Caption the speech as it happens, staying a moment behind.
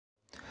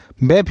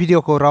बे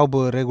भिडिअखौ रावबो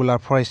रेगुलार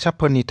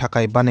फरायसाफोरनि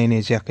थाखाय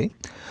बानायनाय जायाखै।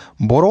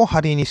 बर'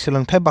 हारिनि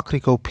सोलोंथाइ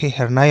बाख्रिखौ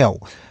फेहेरनायाव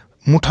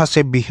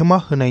मुथासे बिहोमा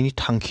होनायनि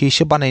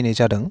थांखियैसो बानायनाय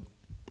जादों।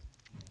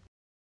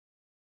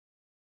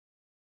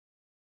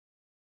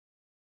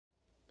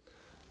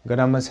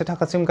 गोदान मोनसे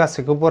थाखोसिम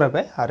गासैखौबो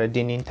बरायबाय आरो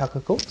दिनैनि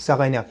थाखोखौ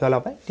जागायनो आखायाव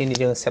लाबाय। दिनै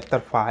जोङो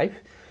चेप्टार 5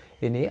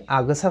 दिनै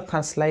आगोसार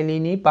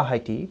खानस्लायलिनि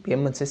बाहायथि बे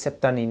मोनसे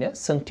चेप्टारनिनो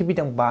सोंथि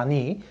बिदां 5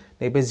 नि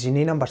नैबे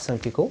 12 नाम्बार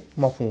सोंथिखौ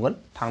मावफुंगोन।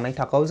 थांनाय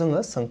थाखोआव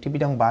जोङो सोंथि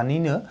बिदां 5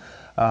 निनो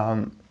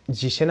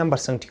 11 नाम्बार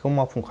सोंथिखौ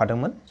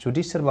मावफुंखादोंमोन।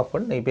 जुदि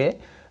सोरबाफोर नैबे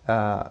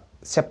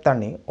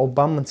चेप्टारनि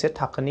अबेबा मोनसे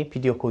थाखोनि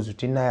भिडिअखौ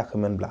जुदि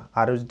नायाखैमोनब्ला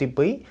आरो जुदि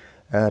बै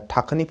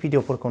थाखोनि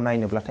भिडिअफोरखौ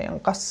नायनोब्लाथाय आं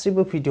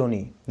गासिबो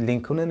भिडिअनि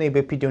लिंकखौनो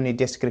नैबे भिडिअनि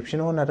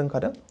डेसक्रिप्शनाव होना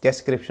दोनखादों।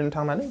 डेसक्रिप्शनाव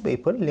थांनानै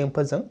बैफोर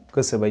लिंकफोरजों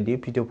गोसोबायदि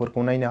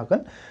भिडिअफोरखौ नायनो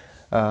हागोन।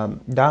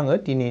 दा आङो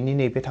दिनैनि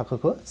नैबे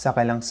थाखोखौ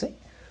जागायलांसै।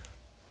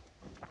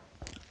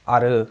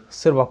 आरो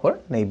सोरबाफोर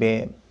नैबे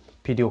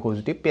भिडिअखौ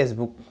जुदि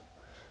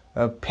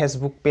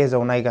फेसबुक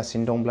पेजाव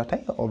नायगासिनो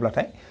दंब्लाथाय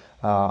अब्लाथाय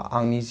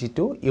आंनि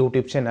जितु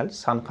इउटिउब चेनेल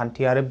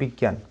सानखान्थि आरो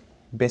बिगियान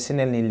बे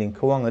चेनेलनि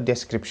लिंकखौ आङो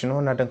डेसक्रिप्शनाव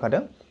होना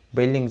दोनखादों।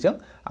 बै लिंकजों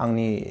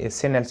आंनि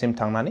चेनेलसिम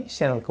थांनानै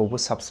चेनेलखौबो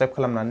साबस्क्राइब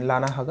खालामनानै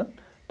लानो हागोन।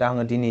 दा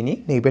आङो दिनैनि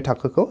नैबे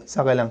थाखोखौ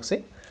जागायलांसै।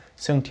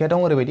 सोंथिया दं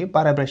ओरैबायदि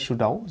बारायब्राय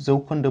सुदआव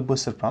जौखोन्दो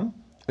बोसोरफ्राम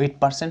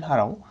 8%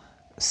 हाराव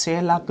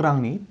 1 लाख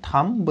रांनि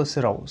 3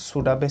 बोसोराव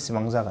सुदआ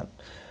बेसेबां जागोन?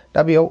 दा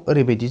बेयाव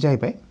ओरैबायदि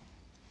जाहैबाय।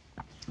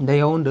 दा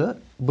बेयाव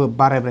होनदो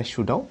बारायब्राय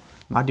सुदआव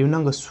मा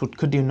दिहुननांगौ?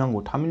 सुदखौ दिहुननांगौ।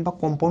 थामहिनबा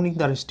कम्पाउन्ड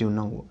इन्टारेस्ट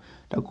दिहुननांगौ।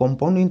 दा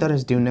कम्पाउन्ड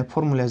इन्टारेस्ट दिहुननाय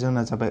फर्मुलाया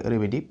जोंना जाबाय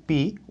ओरैबायदि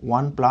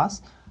P1 +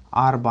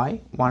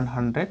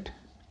 R/100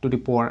 टु द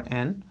पावार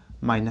n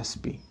माइनास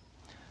p।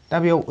 दा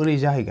बेयाव ओरै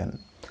जाहैगोन।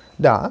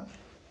 दा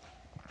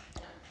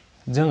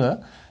जोङो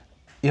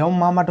बेयाव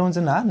मा दं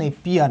जोंना नै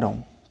पिआ दं।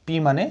 पि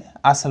माने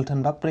आसोल धोन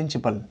बा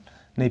प्रिन्सिपाल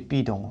नै पि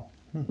दङ।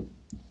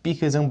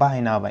 पिखौ जों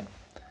बाहायनो हाबाय।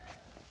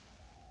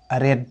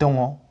 रेट दङ,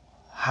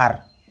 हार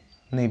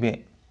नैबे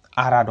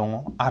आरआ दङ,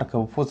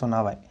 आरखौबो फज'नो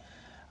हाबाय।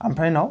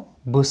 ओमफ्राय उनाव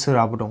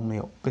बोसोराबो दं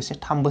नैयाव बेसे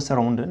 3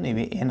 बोसोराव होनदो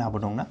नैबे एनआबो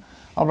दंना।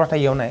 अब्लाथाय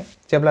इयाव नाय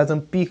जेब्ला जों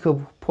पिखौ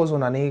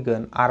फज'नानै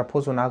होगोन, आर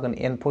फज'ना होगोन,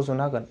 एन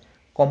फज'ना होगोन,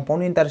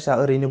 कम्पाउन्ड इन्टारेस्टआ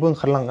ओरैनोबो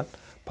ओंखारलांगोन।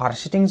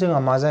 फारसेथिं जोंहा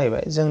मा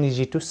जाहैबाय जोंनि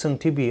जिथु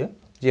सोंथि बियो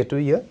जिहेतु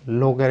इयो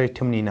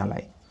लगारिथमनि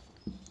नालाय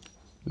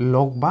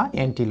लग बा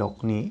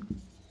एन्टिलगनि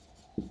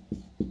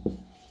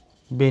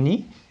बेनि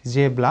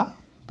जेब्ला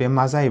बे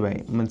मा जाहैबाय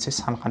मोनसे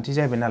सानखान्थि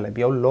जाहैबाय नालाय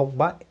बेयाव लग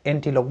बा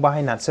एन्टिलग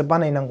बाहायनानैसो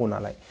बानायनांगौ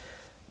नालाय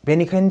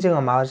बेनिखायनो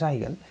जोंहा मा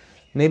जाहैगोन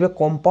नैबे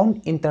कम्पाउन्ड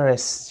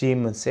इन्टारेस्ट जि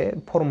मोनसे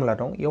फर्मुला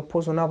दं बेयाव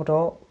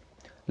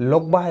फज'नाबाथ'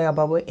 लग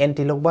बाहायाबाबो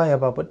एन्टिलग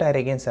बाहायाबाबो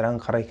डाइरेक्ट एन्सारा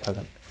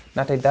ओंखारहैखागोन।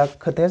 नाथाय दा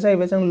खोथाया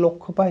जाहैबाय जों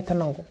लगखौ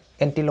बाहायथारनांगौ,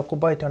 एन्टिलगखौ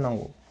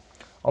बाहायथारनांगौ।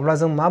 अब्ला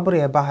जों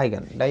माबोरैहाय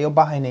बाहायगोन? दा बेयाव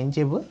बाहायनायनि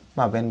जेबो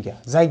माबायानो गैया,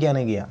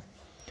 जायगायानो गैया।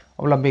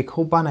 अब्ला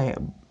बेखौ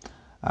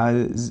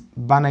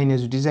बानायनो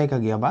जुदि जायगा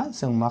गैयाबा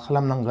जों मा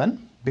खालामनांगोन?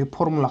 बे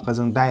फर्मुलाखौ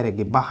जों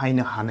डाइरेक्टलि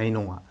बाहायनो हानाय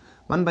नङा।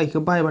 मानो होनबा बेखौ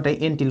बाहायबाथाय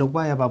एन्टिलग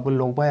बाहायाबाबो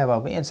लग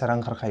बाहायाबाबो एन्सारा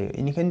ओंखारखायो।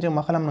 बेनिखायनो जों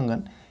मा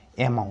खालामनांगोन?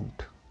 एमाउन्ट।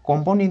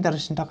 कम्पाउन्ड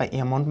इन्टारेस्टनि थाखाय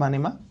एमाउन्ट माने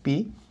मा?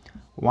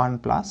 P1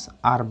 +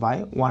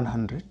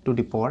 R/100 टु द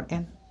पावार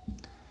n।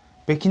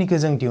 बेखिनिखौ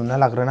जों दिहुनना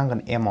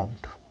लाग्रोनांगोन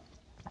एमाउन्ट।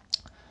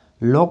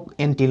 लग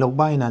एन्टिलग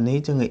बाहायनानै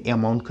जोङो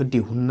एमाउन्टखौ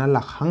दिहुनना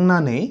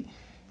लाखांनानै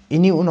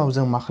बेनि उनाव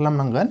जों मा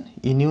खालामनांगोन?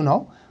 बेनि उनाव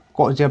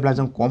जेब्ला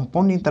जों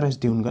कम्पाउन्ड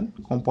इन्टारेस्ट दिहुनगोन,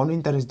 कम्पाउन्ड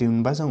इन्टारेस्ट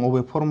दिहुनबा जों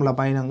अबे फर्मुला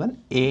बाहायनांगोन?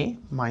 A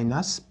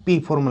 - P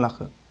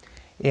फर्मुलाखौ।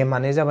 ए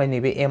माने जाबाय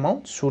नैबे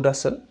एमाउन्ट सुद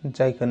आसोल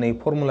जायखौ नै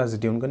फर्मुलाजों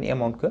दिहुनगोन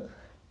एमाउन्टखौ।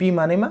 पि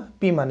माने मा?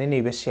 पि माने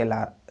नैबे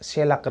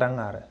 1 लाख रां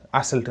आरो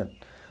आसोल धोन।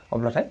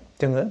 अब्लाथाय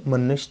जोङो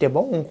मोननै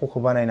स्टेपाव अंकखौ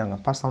बानायनांगोन।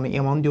 फार्स्टआवनो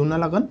एमाउन्ट दिहुनना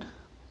लागोन।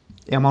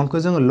 एमाउन्टखौ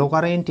जोङो लग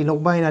आरो एन्टिलग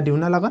बाहायना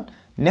दिहुनना लागोन।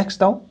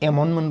 नेक्स्टआव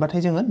एमाउन्ट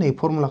मोनबाथाय जोङो नै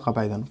फर्मुलाखौ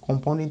बाहायगोन।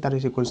 Compound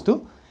interest equals two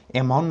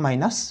amount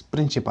minus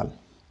principal.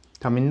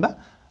 थामहिनबा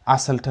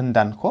आसोल धोन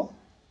दानख'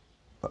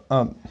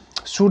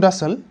 सुद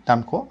आसोल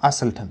दानख'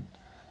 आसोल धोन।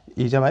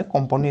 इ जाबाय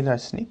कम्पाउन्ड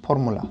इन्टारेस्टनि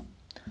फर्मुला।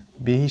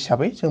 बे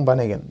हिसाबै जों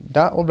बानायगोन।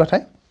 दा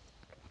अब्लाथाय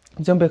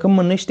जों बेखौ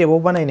मोननै स्टेपाव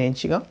बानायनायनि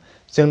सिगां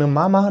जोंनो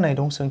मा होनाय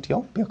दं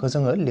सोंथियाव बेखौ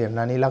जोङो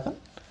लिरनानै लागोन।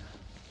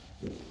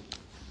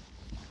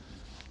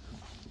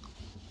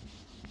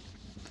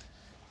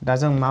 दा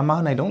जों मा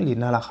होनाय दं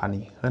लिरना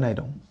लाखानि होनाय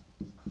दं।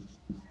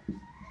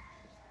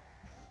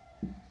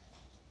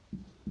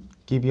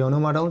 गिबियावनो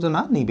मा दं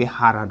जोंना नैबे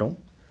हारा दं।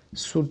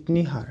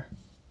 सुदनि हार।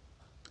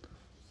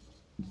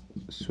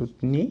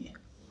 सुदनि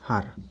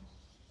हार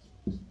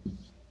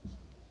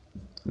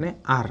माने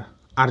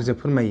आरजों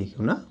फोरमायो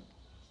बेखौ ना।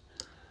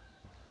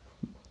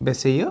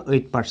 बेसे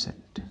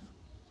 8%।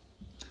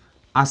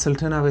 आसोल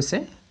धोना बेसे?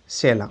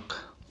 1 लाख।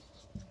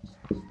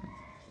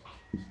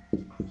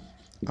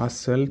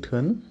 आसोल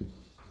धोन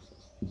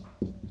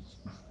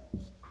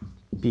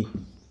पि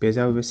बे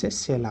जाबाय बेसे?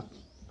 1 लाख।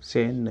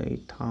 1 2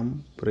 3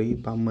 4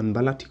 5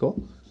 मोनबा लाथिख'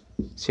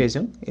 1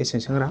 जों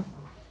एसेबां रां।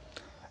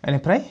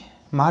 बेनिफ्राय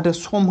मा होदो?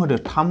 सम होदो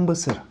 3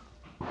 बोसोर।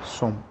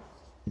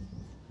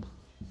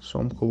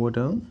 समखौ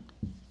होदों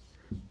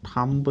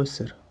 3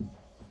 बोसोर।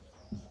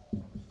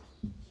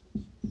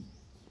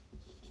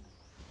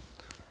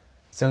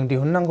 जों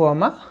दिहुननांगौआ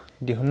मा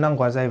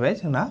दिहुननांगौआ जाहैबाय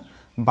जोंना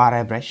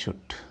बारायब्राय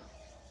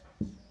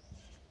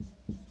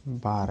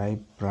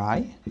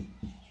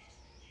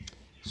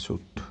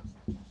सुद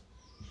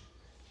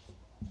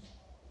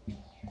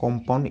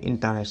कम्पाउन्ड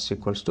इन्टारेस्ट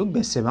इक्वल्स टु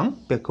बेसेबां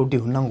बेखौ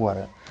दिहुननांगौ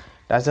आरो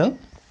दा जों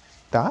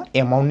दा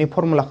एमाउन्टनि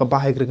फर्मुलाखौ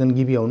बाहायग्रोगोन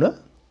गिबियावनो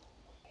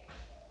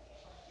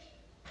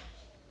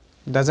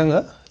दा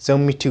जों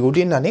मिथिगौदि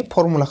होननानै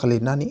फर्मुलाखौ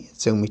लिरनानै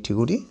जों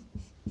मिथिगौदि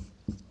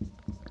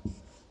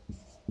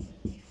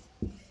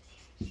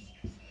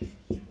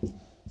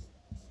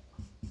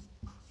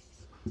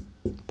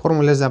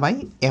फर्मुलाया जाबाय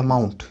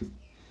एमाउन्ट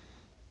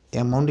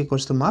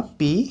इक्वल्स टु मा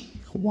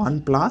P1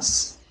 plus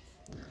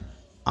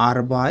R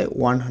bye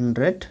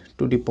 100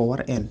 to द पावर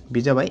n बे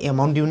जाबाय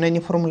एमाउन्ट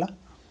दिहुननायनि फर्मुला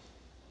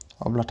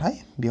अब्लाथाय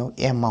बेयाव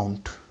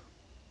एमाउन्ट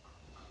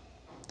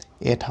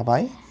ए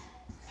थाबाय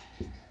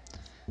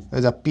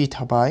ओजा P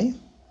थाबाय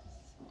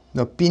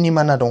दा P नि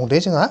माना दं दे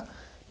जोंहा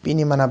P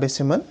नि माना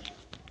बेसेमोन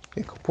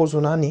बेखौ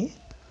फज'नानै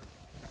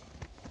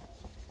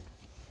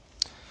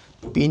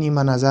P नि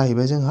माना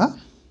जाहैबाय जोंहा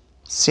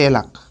 1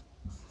 लाख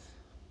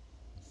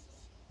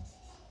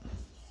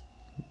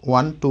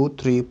 1 2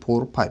 3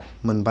 4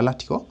 5 मोनबा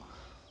लाथिख'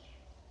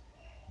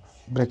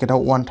 ब्रेकेटाव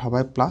 1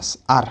 थाबाय प्लास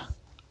R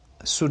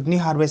सुदनि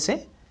हार बेसे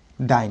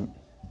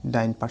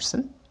 9%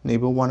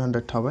 नैबे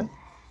 100 थाबाय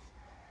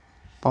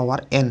पावार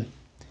n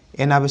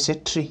n आ बेसे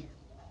 3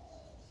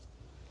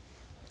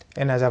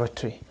 n आ जाबाय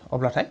 3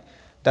 अब्लाथाय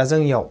दा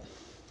जों इयाव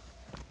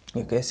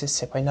बेखौ एसे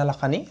सेफायना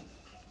लाखानि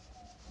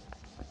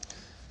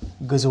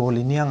गोजौआव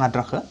लिरनि आं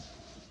आद्राखौ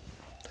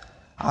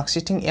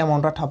आगसिथिं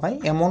एमाउन्टआ थाबाय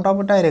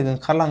एमाउन्टआबो डाइरेक्ट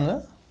ओंखारलाङो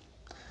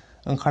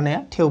ओंखारनाया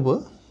थेवबो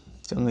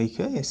जों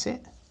इखौ एसे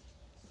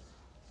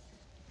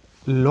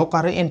लग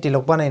आरो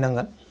एन्टिलग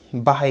बानायनांगोन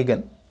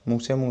बाहायगोन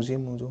मुंसे मुंजि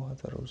मुंजौ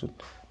हाजार अजुद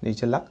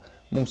नैजि लाख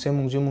मुंसे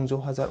मुंजि मुंजौ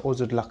हाजार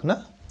अजुद लाख ना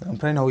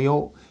ओमफ्राय उनाव इयाव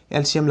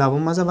एलसिएम लाबो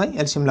मा जाबाय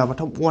एलसिएम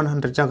लाबाथ'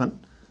 100 जागोन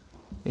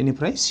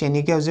बेनिफ्राय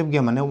सेनि गेजेराव जेबो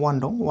गैया माने 1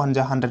 दं 1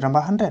 जा 100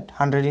 रानबा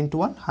 100 into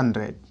 1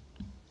 100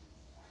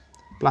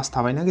 प्लास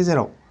थाबायना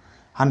गेजेराव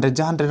 100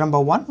 जा 100 रानबा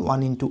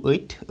 1 into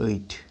 8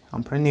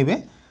 ओमफ्राय नैबे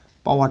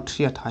पावार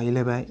 3 आ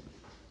थाहैलायबाय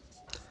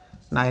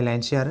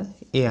नायलायनोसै आरो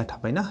ए आ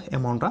थाबायना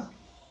एमाउन्टआ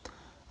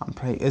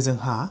ओमफ्राय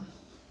ओजोंहा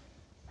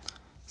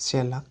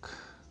 1 लाख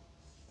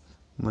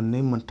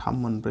मोननै मोनथाम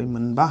मोनब्रै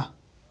मोनबा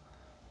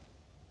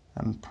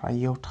ओमफ्राय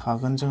इयाव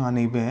थागोन जोंहा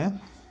नैबे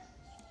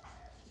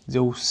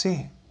 100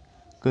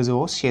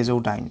 गोजौआव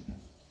 108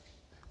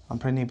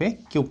 ओमफ्राय नैबे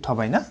किउब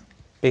थाबायना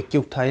बे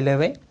किउब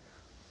थाहैलायबाय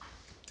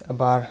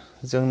एबार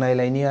जों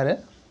नायलायनि आरो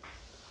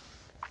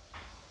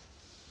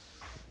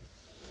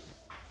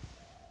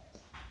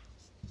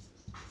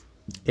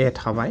ए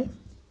थाबाय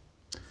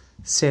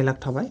 1 लाख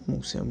थाबाय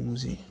मुंसे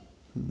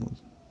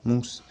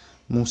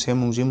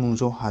मुंजि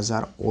मुंजौ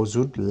हाजार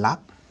अजुद लाख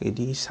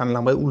बिदि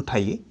सानलांबाय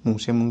उल्थायै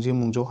मुंसे मुंजि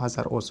मुंजौ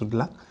हाजार अजुद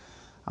लाख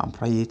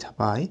ओमफ्राय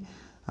थाबाय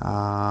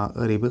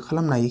ओरैबो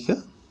खालामनो हायो इखो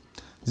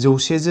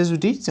 100 जो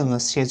जुदि जोङो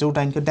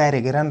 108 खौ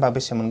डाइरेक्टयै रानबा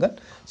बेसे मोनगोन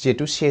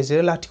जिहेतु 1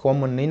 जो लाथिख'आ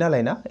मोननै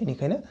नालाय ना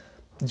बेनिखायनो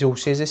 100 जो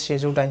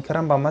 108 खौ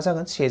रानबा मा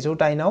जागोन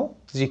 108 आव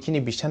जिखिनि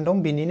बिसान दं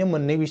बिनिनो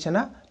मोननै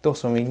बिसाना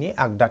दशमिकनि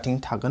आगदाथिं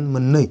थागोन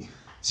मोननै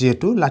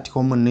जिहेतु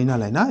लाथिख'आ मोननै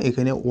नालाय ना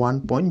बेखायनो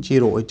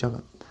 1.08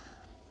 जागोन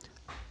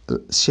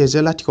 1 जो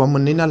लाथिख'आ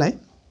मोननै नालाय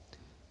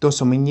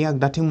दशमिकनि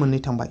आगदाथिं मोननै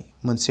थांबाय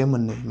मोनसे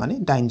मोननै माने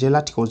 8 जो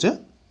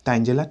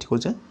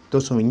लाथिख'जो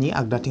दशमिकनि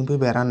आगदाथिं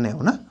फैबाय राननायाव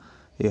ना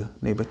बेयो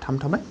नैबे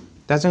 3 थाबाय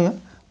दा जोङो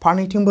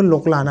फारनैथिंबो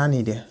लग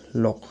लानानै दे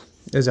लग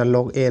ओजा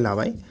लग ए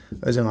लाबाय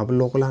ओजोंहाबो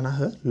लग लाना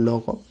हो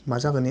लग अफ मा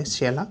जागोन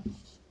 1 लाख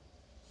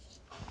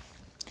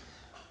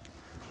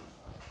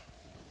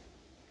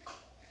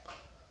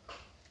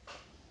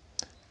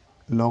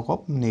लग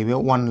अफ नैबे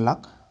 1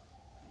 लाख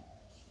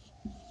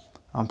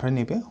ओमफ्राय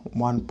नैबे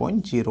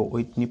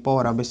 1.08 नि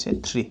पावारा बेसे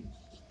 3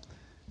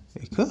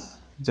 बेखौ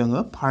जोङो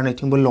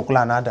फारनैथिंबो लग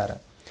लाना होदो आरो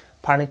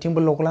फारनैथिंबो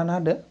लग लाना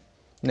होदो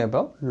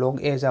नैबेयाव लग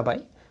ए जाबाय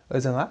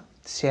ओजोंहा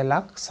 1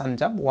 लाख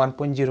सानजाब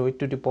 1.08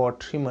 टू द पावर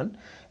 3 मोन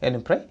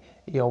बेनिफ्राय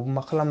इयाव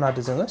मा खालामना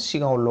होदो जोङो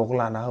सिगाङाव लग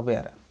लाना होबाय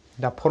आरो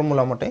दा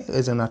फर्मुला मथे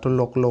ओजोंनाथ'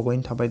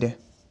 लगैनो थाबाय दे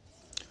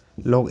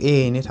लग ए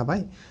यैनो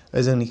थाबाय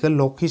ओजोंनिखौ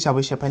लग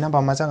हिसाबै सेफायना बा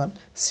मा जागोन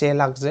 1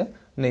 लाख जो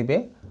नैबे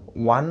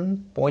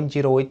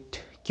 1.08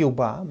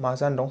 किउबा मा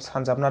जाना दं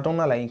सानजाबना दं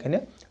नालाय ओंखायनो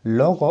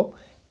log of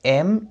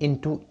m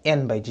into n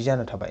बायदि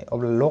जानो थाबाय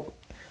अब्ला लग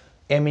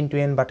m into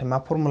n बाथाय मा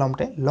फर्मुला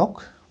मथे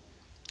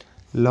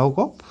log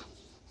of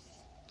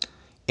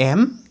m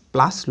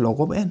plus log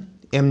of n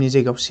m नि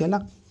जायगायाव 1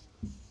 lakh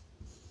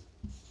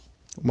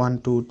 1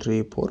 2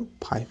 3 4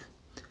 5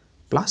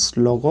 plus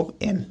log of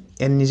n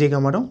नि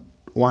जायगायाव मा दं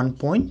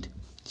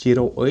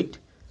 1.08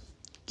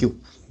 किउब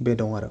बे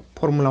दं आरो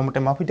फर्मुला मथे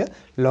मा फैदो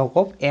log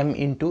of m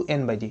into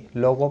n बायदि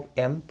log of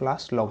m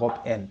plus log of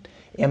n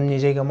m नि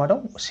जायगायाव मा दं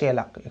 1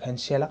 लाख बेखायनो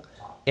 1 लाख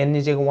n नि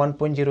जायगायाव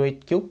 1.08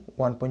 किउब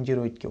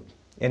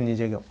n नि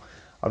जायगायाव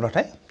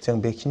अब्लाथाय जों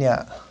बेखिनिया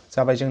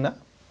जाबाय जोंना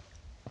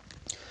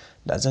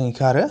दा जों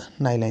इखो आरो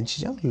नायलायनोसै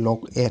जों log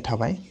a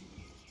थाबाय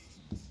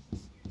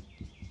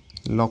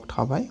log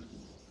थाबाय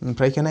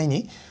ओमफ्राय इखो नायनि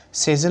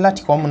 1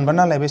 लाथिख' मोनबा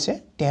नालाय बेसे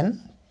 10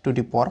 टु द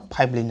पावर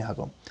 5 लिरनो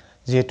हागौ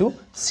जेहेतु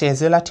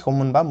 1 लाथिख'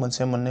 मोनबा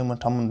मोनसे मोननै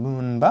मोनथाम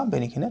मोनबा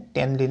बेनिखायनो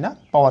 10 लिरना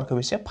पावारखौ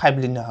बेसे 5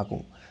 लिरनो हागौ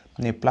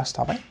नै प्लास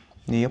थाबाय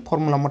नै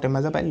फर्मुला मथे मा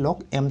जाबाय log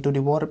m टु द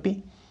पावर p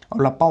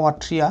अब्ला पावार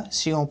 3 आ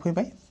सिगाङाव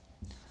फैबाय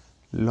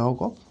log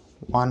of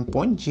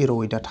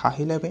 1.08 आ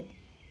थाहैलायबाय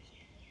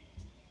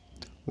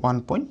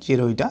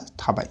 1.08 आ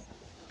थाबाय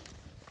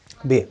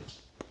बे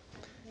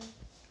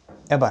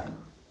एबार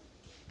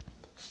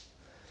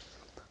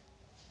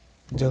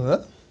जोङो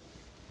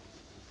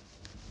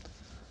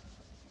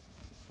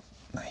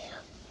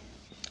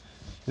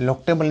लग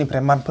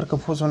टेबलनिफ्राय मानफोरखौ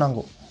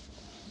फज'नांगौ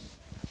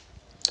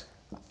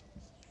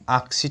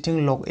आगसिथिं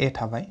log a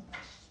थाबाय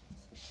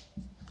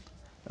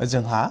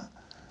जोंहा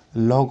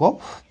log of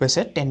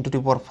बेसे 10 टु द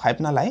पावर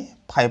 5 नालाय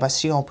 5 आ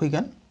सिगाङाव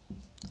फैगोन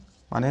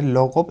माने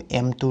log of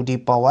m टु द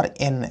पावर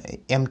n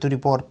m टु द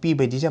पावर p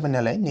बायदि जाबाय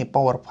नालाय नै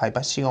पावर 5 आ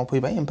सिगाङाव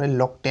फैबाय ओमफ्राय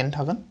log 10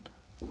 थागोन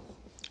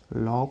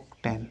log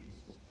 10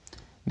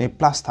 नै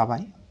प्लास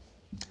थाबाय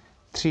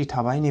 3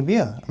 थाबाय नै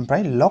बेयो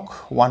ओमफ्राय log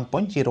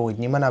 1.08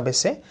 नि माना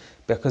बेसे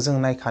बेखौ जों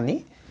नायखानि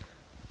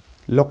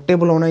log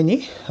टेबलाव नायनि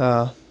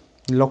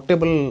log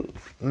टेबल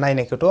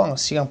नायनायखौथ' आं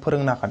सिगां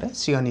फोरोंना होखादों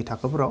सिगांनि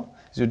थाखोफोराव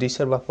जुदि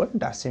सोरबाफोर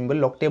दासिमबो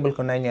log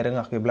टेबलखौ नायनो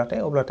रोङाखैब्लाथाय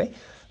अब्लाथाय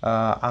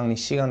आंनि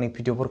सिगांनि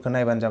भिडिअफोरखौ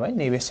नायबानो जाबाय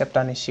नैबे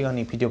चेप्टारनि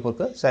सिगांनि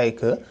भिडिअफोरखौ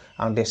जायखौ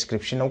आं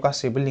डेसक्रिप्शनाव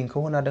गासैबो लिंकखौ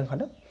होना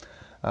दोनखादों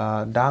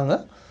दा आङो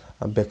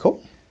बेखौ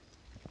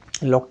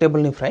log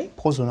टेबलनिफ्राय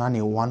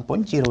फज'नानै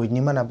 1.08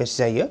 नि माना बेसे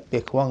जायो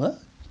बेखौ आङो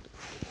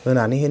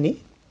होनानै होनि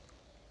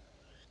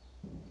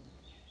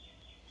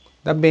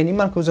दा बेनि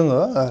मानखौ जोङो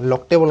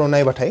log टेबलाव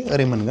नायबाथाय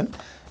ओरै मोनगोन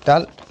दा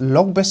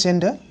log बेसे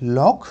होनदो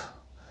log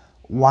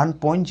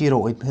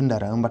 1.08 होनदो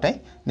आरो होमबाथाय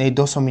नै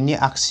दशमिकनि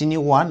आगसिनि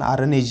 1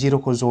 आरो नै 0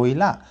 खौ जयै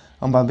ला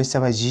होमबा बेसे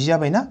जाबाय 10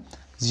 जाबायना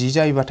 10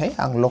 जायोबाथाय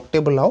आं log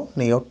टेबलाव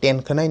नैयाव 10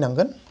 खौ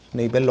नायनांगोन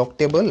नैबे log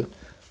टेबल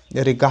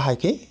ओरै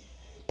गाहायखै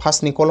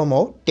फार्स्टनि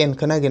कलमाव 10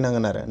 खौ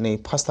नागिरनांगोन आरो नै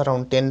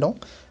फार्स्टारावनो 10 दं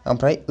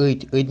ओमफ्राय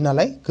 8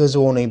 नालाय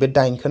गोजौआव नैबे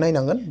 9 खौ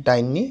नायनांगोन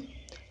 9 नि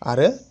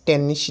आरो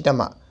 10 नि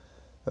सिदामा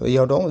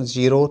बेयाव दं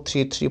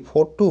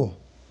 03342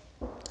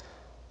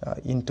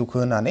 इनटुखौ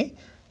होनानै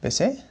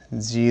बेसे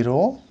 0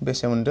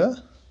 बेसे मोनदो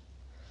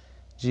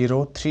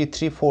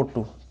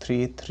 03342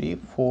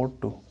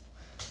 3342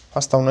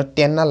 फार्स्टआवनो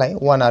 10 नालाय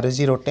 1 आरो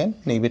 0 10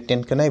 नैबे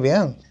 10 खौ नायबाय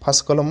आं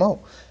फार्स्ट कलमाव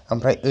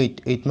ओमफ्राय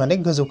 8 माने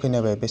गोजौखै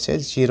नायबाय बेसे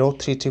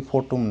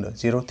 03342 मोनदो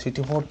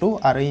 03342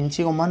 आरो इनि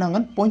सिगाङाव मा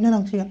नांगोन पइन्ट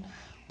होनांसिगोन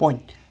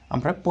पइन्ट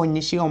ओमफ्राय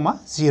पइन्टनि सिगाङाव मा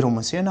 0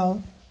 मोनसे होनांगौ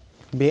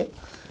बे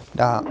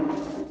दा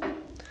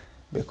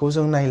बेखौ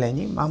जों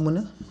नायलायनि मा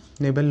मोनो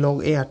नैबे log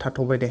a आ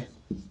थाथ'बाय दे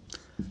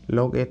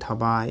log a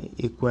थाबाय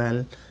इक्वल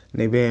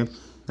नैबे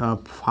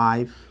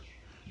 5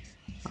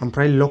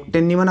 ओमफ्राय log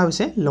 10 नि माना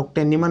बेसे log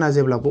 10 नि माना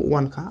जेब्लाबो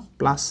 1 खा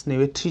प्लास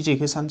नैबे 3j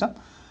खौ सानजाब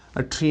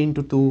 3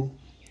 into 2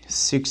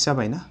 6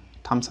 जाबाय ना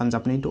 3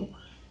 सानजाबनै 6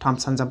 3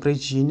 सानजाब्रै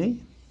 12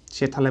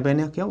 से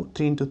थालायबायना आखायाव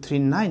 3 into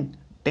 3 9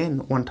 10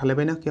 1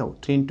 थालायबायना आखायाव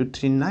 3 into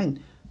 3 9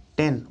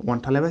 10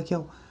 1 थालायबाय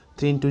आखायाव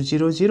 3 into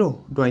 0 0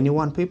 दहायनि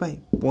 1 फैबाय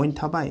पॉइंट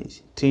थाबाय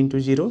 3 into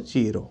 0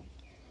 0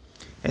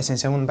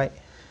 एसेनोसै मोनबाय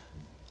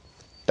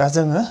दा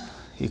जोङो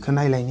इखौ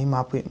नायलायनि मा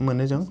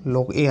मोनो जों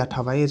log a आ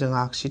थाबाय जों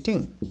आगसिथिं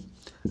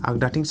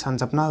आगदाथिं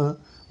सानजाबना हो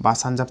 5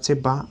 सानजाबसे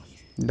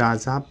 5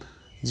 दाजाब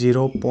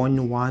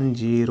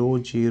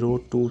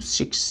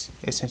 0.10026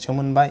 एसेनोसै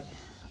मोनबाय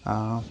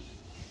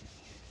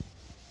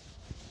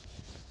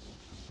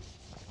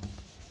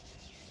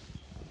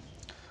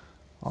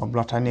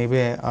अब्लाथाय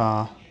नैबे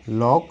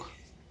log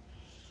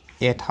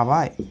a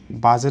थाबाय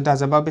 5 जो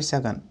दाजाबा बेसे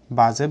जागोन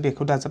 5 जो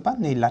बेखौ दाजाबा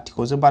नै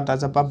लाथिख'जो 5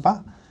 दाजाबा 5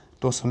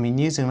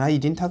 दशमिकनि जोंना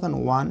इदिनो थागोन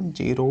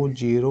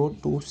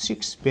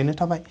 10026 बेनो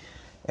थाबाय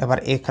एबार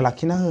a खौ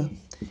लाखिना हो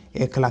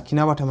a खौ लाखिना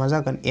होबाथाय मा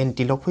जागोन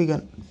एन्टिलग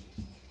फैगोन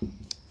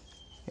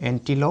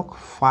एन्टिलग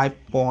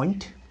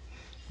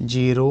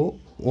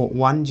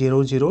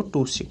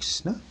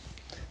 5.10026 ना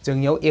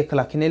जोंनियाव a खौ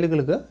लाखिनाय लोगो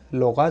लोगो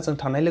लगा जों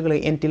थानाय लोगो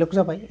लोगो एन्टिलग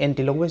जाबाय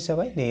एन्टिलग बेसे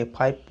जाबाय नै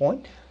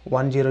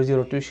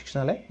 5.10026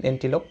 नालाय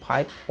एन्टिलग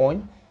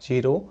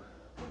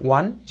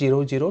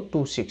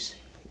 5.010026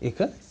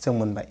 इखौ जों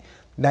मोनबाय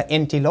दा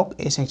एन्टिलग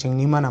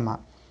एसेंसेंनि माना मा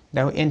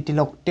दा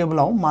एन्टिलग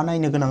टेबलाव मा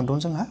नायनो गोनां दं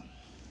जोंहा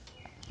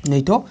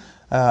नैथ'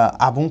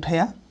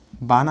 आबुंथाया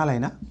 5 नालाय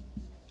ना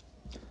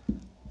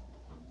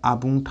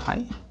आबुंथाय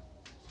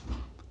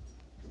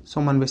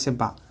समान बेसे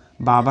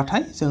 5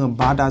 बाथाय जोङो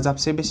 5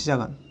 दाजाबसे बेसे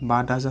जागोन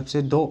 5 दाजाबसे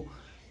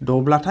 6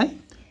 ब्लाथाय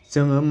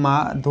जोङो मा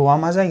 6आ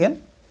मा जागोन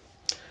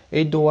ए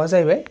 6आ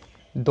जाहैबाय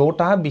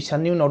 6टा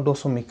बिसाननि उनाव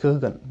दशमिकखौ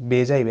होगोन बे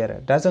जाहैबाय आरो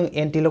दा जों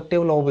एन्टिलग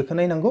टेबलाव बेखौ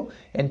नायनांगौ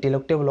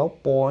एन्टिलग टेबलाव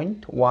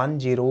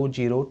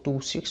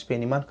 0.10026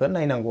 बेनि मानखौ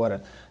नायनांगौ आरो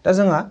दा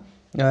जोंहा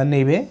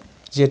नैबे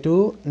जेहेतु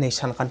नै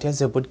सानखान्थिया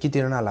जोबोद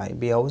गिदिर नालाय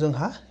बेयाव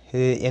जोंहा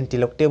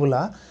एन्टिलग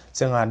टेबला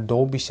जोंहा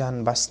 6 बिसान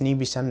बा 7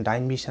 बिसान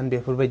 8 बिसान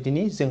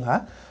बेफोरबायदिनि जोंहा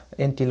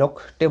एन्टिलग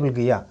टेबल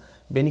गैया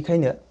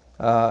बेनिखायनो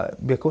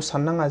बेखौ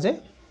साननाङा जे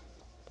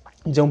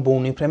जों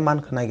बनिफ्राय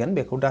मानखौ नायगोन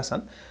बेखौ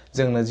दासान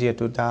जोंनो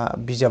जिहेतु दा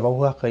बिजाबाव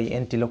होआखै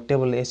एन्टिलग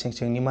टेबल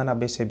एसेंसेंनि माना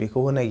बेसे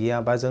बेखौ होनाय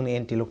गैया बा जोंनो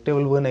एन्टिलग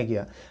टेबलबो होनाय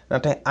गैया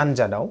नाथाय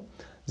आनजादाव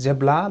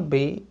जेब्ला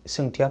बे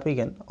सोंथिया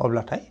फैगोन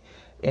अब्लाथाय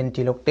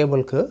एन्टिलग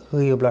टेबलखौ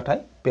होयोब्लाथाय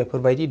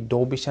बेफोरबायदि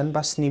 6 बिसान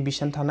बा 7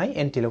 बिसान थानाय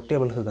एन्टिलग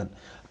टेबल होगोन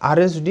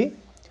आरो जुदि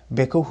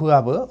बेखौ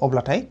होआबो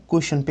अब्लाथाय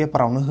कुइसन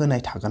पेपारावनो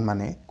होनाय थागोन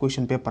माने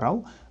कुइसन पेपाराव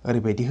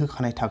ओरैबायदि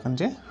होखानाय थागोन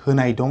जे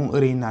होनाय दं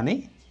ओरै होननानै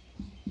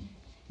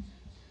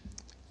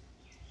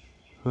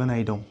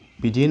होनाय दं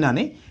बिदि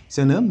होननानै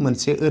जोंनो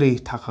मोनसे ओरै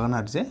थाखागोन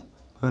आरो जे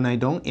होनाय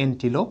दं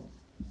एन्टिलग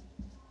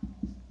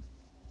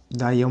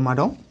दायो मा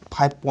दं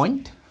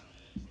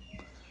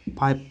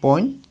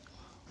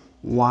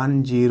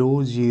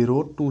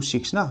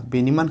 5.10026 ना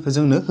बेनि मानखौ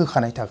जोंनो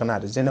होखानाय थागोन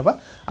आरो जेनेबा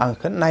आं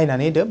बेखौ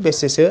नायनानै होदो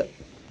बेसेसो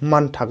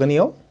मान थागोन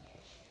इयाव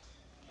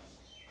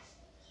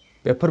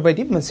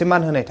बेफोरबायदि मोनसे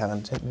मान होनाय थागोन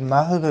मा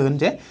होगोन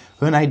जे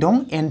होनाय दं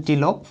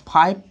एन्टिलग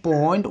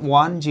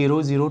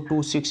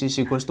 5.10026 is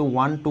equals to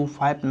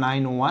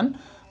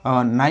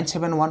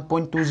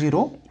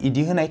 1259197.20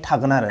 इदि होनाय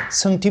थागोन आरो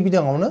सोंथि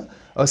बिदाङावनो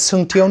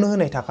सोंथियावनो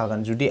होनाय थाखागोन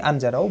जुदि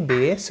आनजादाव बे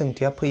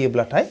सोंथिया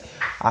फैयोब्लाथाय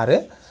आरो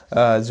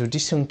जुदि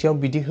सोंथियाव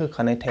बिदि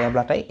होखानाय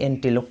थायाब्लाथाय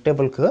एन्टिलग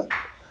टेबलखौ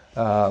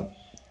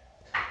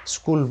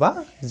स्कुल बा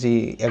जि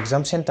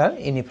एग्जाम सेन्टार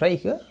इनिफ्राय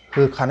इखौ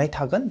होखानाय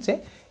थागोन जे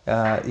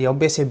इयाव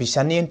बेसे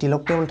बिसाननि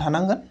एन्टिलग टेबल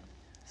थानांगोन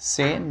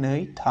 1 2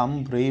 3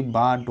 4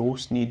 5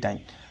 6 7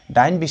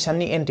 8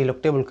 बिसाननि एन्टिलग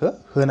टेबलखौ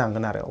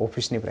होनांगोन आरो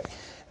अफिसनिफ्राय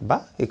बा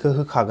इखौ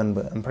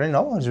होखागोनबो ओमफ्राय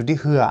उनाव जुदि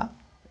होआ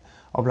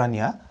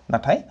अब्लानिया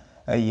नाथाय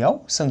इयाव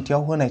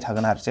सोंथियाव होनाय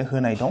थागोन आरो जे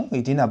होनाय दं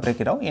बिदि होनना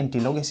ब्रेकेटाव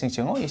एन्टिलग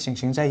एसेंसेङाव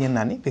एसेंसें जायो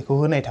होननानै बेखौ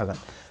होनाय थागोन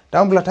दा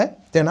अब्लाथाय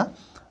जोंना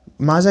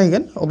मा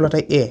जाहैगोन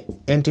अब्लाथाय ए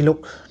एन्टिलग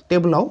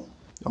टेबलाव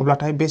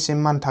अब्लाथाय बेसे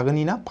मान थागोन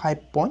इना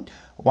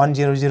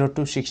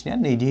 5.10026 निया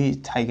नैदि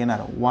थाहैगोन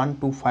आरो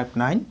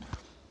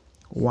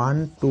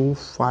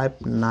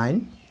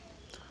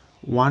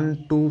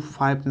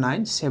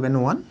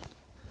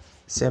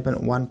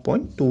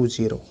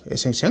 1259171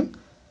 एसेंसें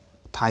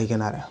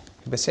थाहैगोन आरो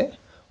बेसे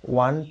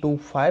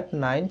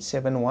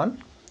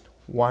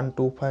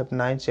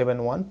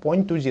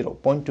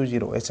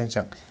 1259711255971.20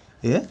 एसेंसें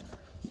बे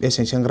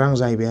एसेंसें रां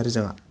जाहैबाय आरो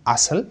जोंहा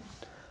आसोल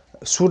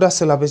सुद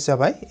आसोला बेसे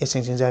जाबाय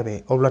एसेंसें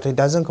जाहैबाय अब्लाथाय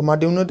दा जोंखौ मा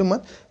दिहुननो होदोंमोन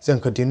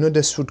जोंखौ दिहुननो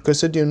होदो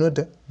सुदखौसो दिहुननो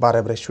होदो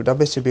बारायब्राय सुदआ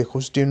बेसे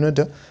बेखौसो दिहुननो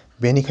होदो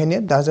बेनिखायनो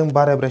दा जों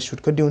बारायब्राय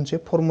सुदखौ दिहुनसै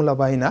फर्मुला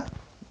बाहायना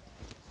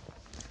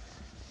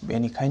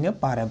बेनिखायनो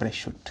बारायब्राय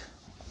सुद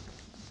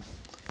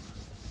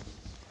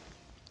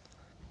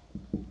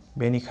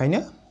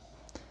बेनिखायनो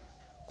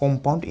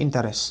कम्पाउन्ड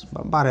इन्टारेस्ट बा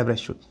बारायब्राय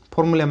सुद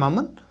फर्मुलाया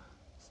मामोन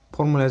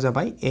फर्मुलाया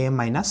जाबाय a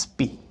माइनास p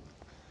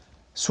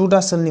सुद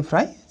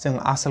आसोलनिफ्राय जों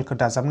आसोलखौ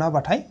दाजाबना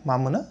होबाथाय मा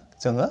मोनो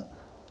जोङो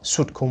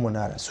सुदखौ मोनो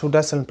आरो सुद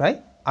आसोलनिफ्राय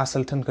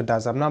आसोल थोनखौ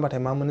दाजाबना होबाथाय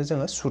मा मोनो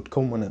जोङो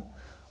सुदखौ मोनो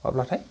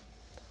अब्लाथाय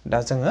दा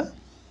जोङो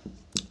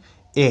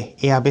a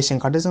बेसे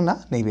ओंखारदो जोंना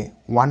नैबे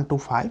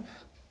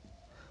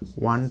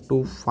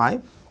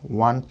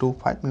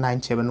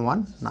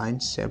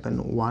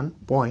 125,971,971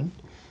 पइन्ट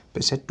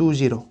बेसे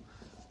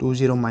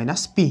 20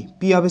 माइनास p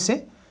आ बेसे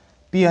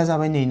p आ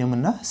जाबाय नैनोमोन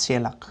ना 1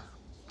 लाख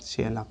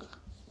 1 2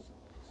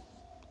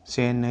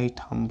 3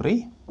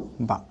 4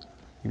 5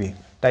 बे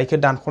दा इखौ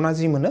दानख'ना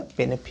जि मोनो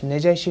बेनो फिननाय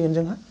जासिगोन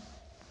जोंहा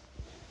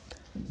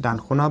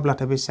दानख'ना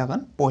होब्लाथाय बेसे जागोन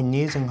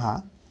पइन्टनि जोंहा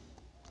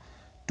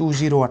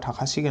 20 आ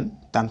थाखासिगोन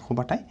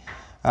दानख'बाथाय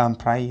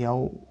ओमफ्राय इयाव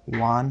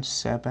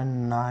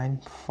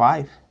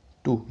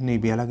 17952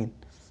 नैबेया लागै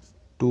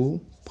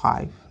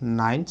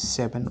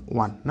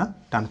 25971 ना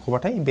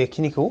दानख'बाथाय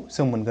बेखिनिखौ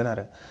जों मोनगोन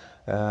आरो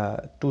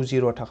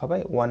 20 आ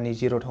थाखाबाय 1 नि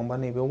 0 थांबा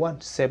नैबे 1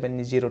 7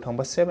 नि 0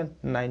 थांबा 7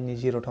 9 नि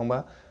 0 थांबा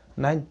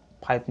 9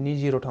 5 नि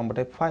 0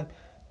 थांबाथाय 5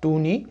 2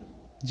 नि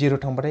 0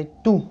 थांबाथाय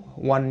 2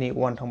 1 नि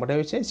 1 थांबाथाय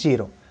एसे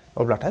 0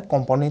 अब्लाथाय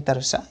कम्पाउन्ड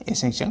इन्टारेस्टआ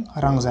एसेंसें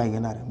रां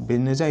जाहैगोन आरो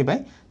बेनो जाहैबाय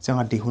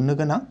जोंहा दिहुननो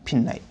गोनां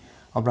फिननाय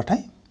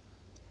अब्लाथाय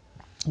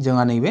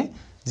जोंहा नैबे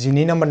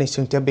 12 नाम्बारनि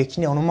सोंथिया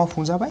बेखिनियावनो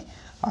मावफुंजाबाय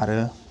आरो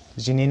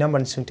 12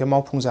 नाम्बारनि सोंथिया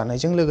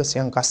मावफुंजानायजों लोगोसे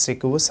आं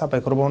गासैखौबो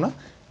साबायखर बावना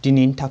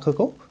दिनैनि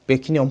थाखोखौ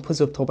बेखिनियावनो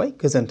फोजोबथ'बाय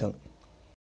गोजोन्थों।